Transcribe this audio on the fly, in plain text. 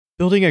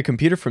Building a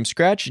computer from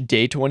scratch,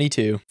 day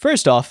 22.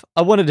 First off,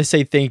 I wanted to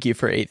say thank you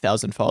for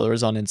 8,000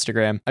 followers on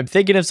Instagram. I'm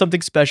thinking of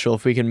something special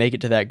if we can make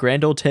it to that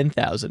grand old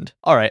 10,000.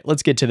 Alright,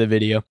 let's get to the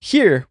video.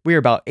 Here, we are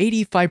about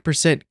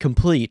 85%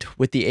 complete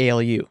with the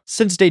ALU.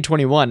 Since day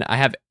 21, I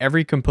have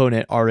every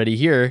component already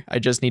here, I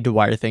just need to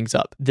wire things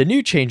up. The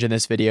new change in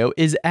this video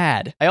is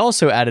add. I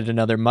also added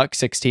another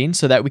mux16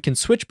 so that we can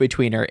switch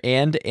between our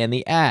and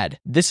the add.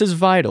 This is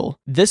vital.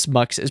 This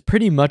mux is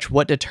pretty much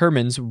what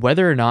determines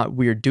whether or not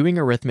we're doing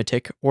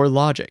arithmetic or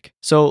logic.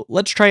 So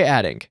let's try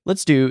adding.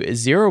 Let's do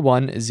 0,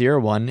 1,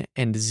 0, 1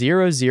 and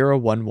 0, 0,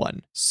 1,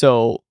 1.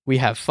 So we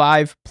have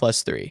 5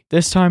 plus 3.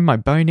 This time my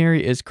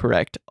binary is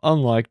correct,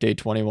 unlike day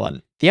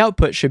 21. The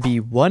output should be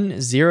 1,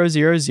 0,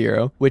 0,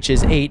 0, which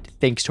is 8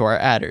 thanks to our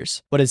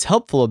adders. What is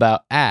helpful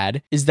about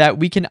add is that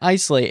we can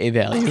isolate a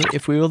value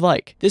if we would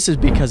like. This is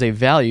because a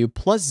value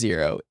plus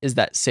 0 is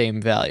that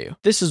same value.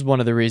 This is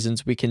one of the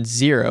reasons we can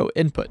zero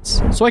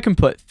inputs. So I can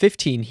put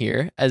 15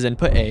 here as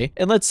input A,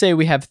 and let's say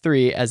we have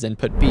 3 as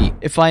input B.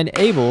 If I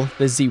enable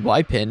the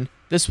ZY pin,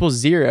 this will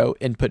zero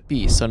input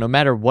B, so no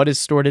matter what is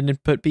stored in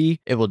input B,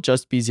 it will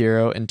just be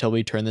 0 until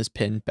we turn this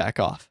pin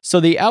back off. So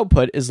the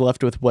output is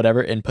left with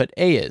whatever input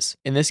A is.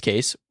 In this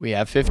case, we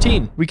have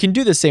 15. We can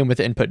do the same with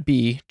input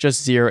B,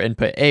 just 0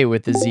 input A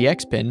with the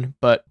ZX pin,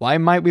 but why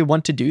might we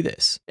want to do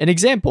this? An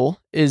example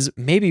is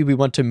maybe we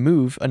want to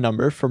move a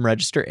number from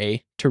register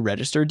A to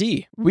register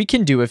D. We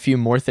can do a few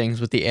more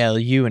things with the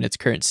ALU in its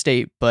current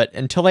state, but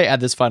until I add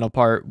this final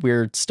part,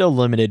 we're still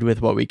limited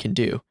with what we can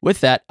do.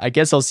 With that, I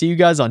guess I'll see you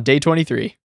guys on day 23.